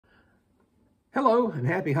Hello and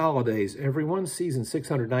happy holidays, everyone. Season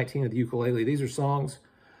 619 of the ukulele. These are songs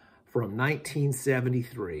from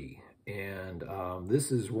 1973. And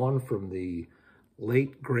this is one from the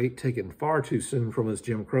late, great, taken far too soon from us,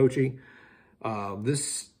 Jim Croce.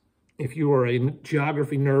 If you are a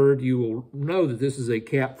geography nerd, you will know that this is a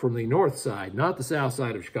cap from the north side, not the south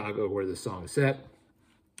side of Chicago where this song is set.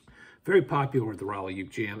 Very popular at the Raleigh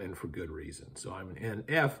Uke Jam, and for good reason. So I'm an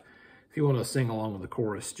NF. If you want to sing along with the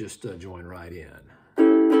chorus, just join right in.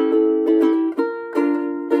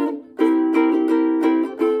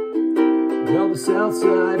 Well, the south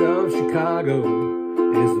side of Chicago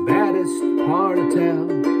is the baddest part of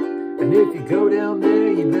town. And if you go down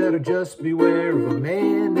there, you better just beware of a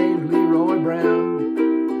man named Leroy Brown.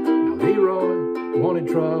 Now, Leroy wanted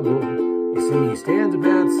trouble. You see, he stands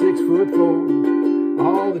about 6'4".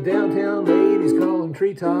 All the downtown ladies call him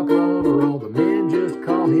treetop lover. All the men just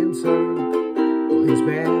call him sir. Well, he's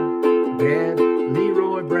bad, bad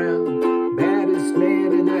Leroy Brown. Baddest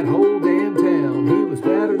man in that whole damn town. He was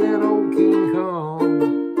better than old King Kong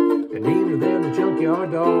and meaner than the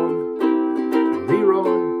junkyard dog. Now,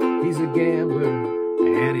 Leroy, he's a gambler,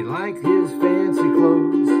 and he liked his fancy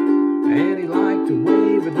clothes, and he liked to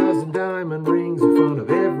wave a dozen diamond rings in front of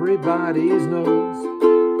everybody's nose.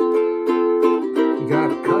 He got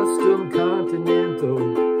a custom Continental,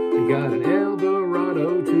 he got an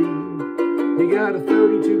Eldorado too. He got a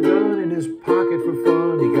 32 gun in his pocket for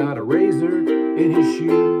fun, he got a razor in his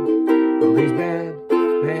shoe. Well, he's bad,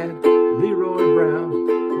 bad Leroy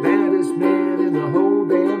Brown, baddest man in the whole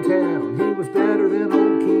damn town. He was better than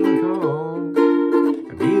old King Kong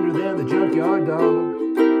and meaner than the junkyard dog.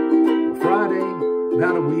 Well, Friday,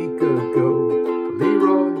 about a week ago,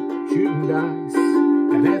 Leroy shooting dice,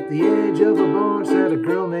 and at the edge of a bar sat a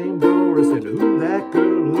girl named Doris, and ooh, that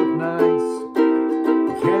girl looked nice.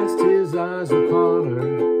 He cast his eyes upon her,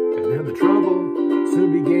 and then the trouble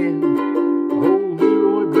soon began. Old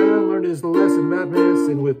Leroy Brown learned his lesson about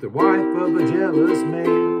messing with the wife of a jealous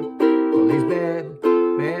man. Well, he's bad,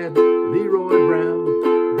 bad Leroy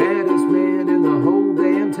Brown, baddest man in the whole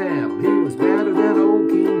damn town. He was better than old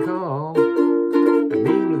King Kong and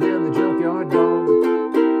meaner than the junkyard dog.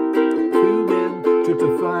 Two men took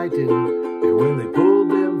to fighting, and when they pulled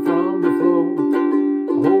them from the floor,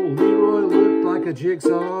 old Leroy looked like a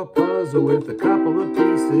jigsaw puzzle with a couple of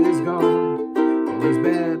pieces gone. Well, he's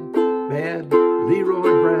bad, bad Leroy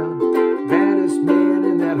Brown, baddest man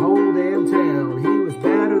in that whole damn town. He was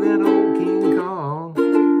better than old King Kong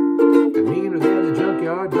and meaner than the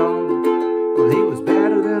junkyard dog. Well, he was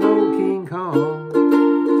better than old King Kong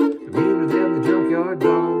and meaner than the junkyard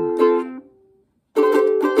dog.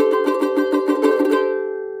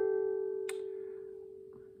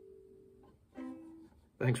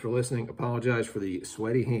 Thanks for listening. Apologize for the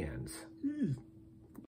sweaty hands.